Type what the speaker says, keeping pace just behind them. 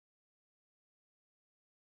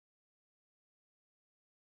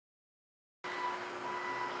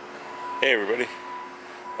Hey everybody,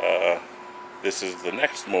 this is the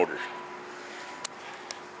next motor.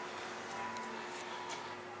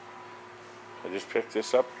 I just picked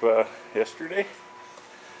this up yesterday.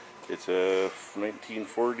 It's a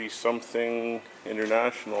 1940 something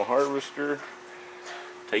International Harvester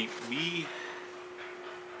Type B.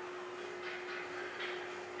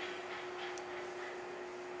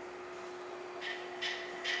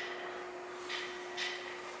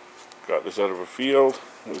 Got this out of a field.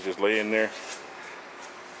 It was just laying there.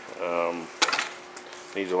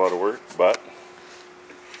 Needs a lot of work, but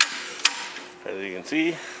as you can see,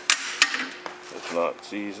 it's not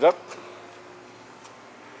seized up.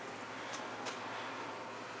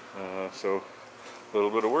 So a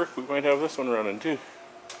little bit of work, we might have this one running too.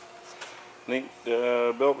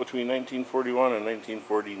 Built between 1941 and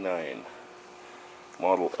 1949.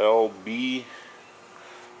 Model LB,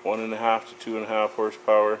 1.5 to 2.5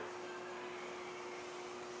 horsepower.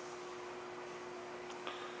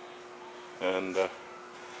 And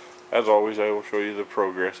as always, I will show you the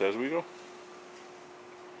progress as we go.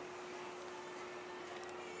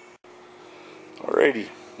 Alrighty,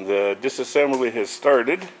 the disassembly has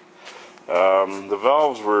started. The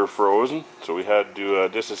valves were frozen, so we had to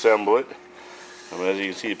disassemble it. As you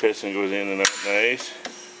can see, the piston goes in and out nice.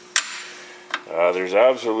 There's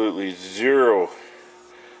absolutely zero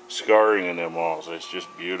scarring in them walls. It's just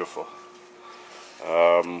beautiful.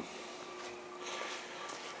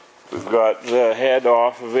 We've got the head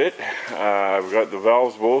off of it. We've got the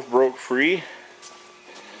valves both broke free.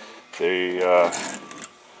 They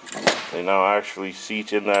now actually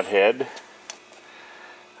seat in that head.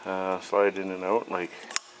 Slide in and out like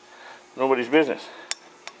nobody's business.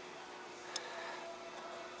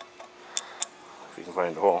 If you can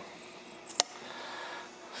find a hole.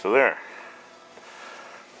 So there.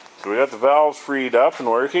 So we got the valves freed up and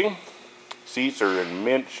working. Seats are in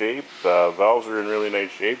mint shape. Valves are in really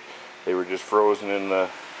nice shape. They were just frozen in the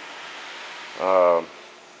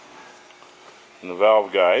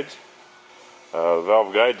valve guides. The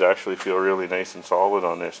valve guides actually feel really nice and solid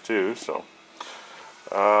on this too. So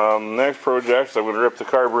next project, I'm going to rip the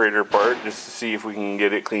carburetor apart just to see if we can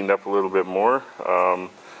get it cleaned up a little bit more.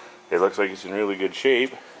 It looks like it's in really good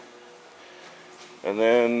shape. And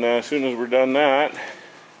then as soon as we're done that,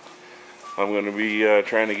 I'm going to be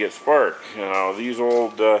trying to get spark. Now these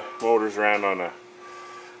old motors ran on a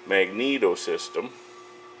magneto system,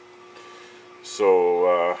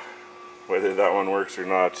 so whether that one works or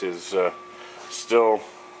not is still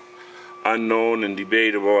unknown and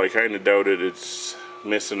debatable. I kind of doubt it. It's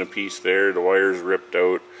missing a piece there. The wire's ripped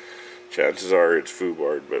out. Chances are it's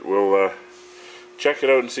foobarred, but we'll check it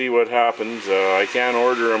out and see what happens. I can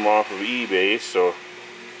order them off of eBay, so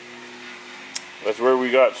that's where we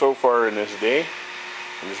got so far in this day.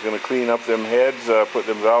 I'm just going to clean up them heads, put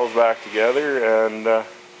them valves back together, and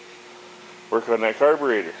work on that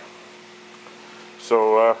carburetor.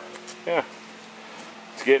 So yeah,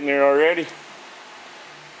 it's getting there already.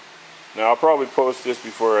 Now I'll probably post this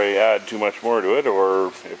before I add too much more to it, or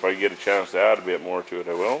if I get a chance to add a bit more to it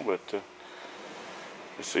I will, but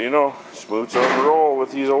just so you know, Smootts on the roll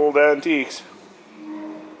with these old antiques.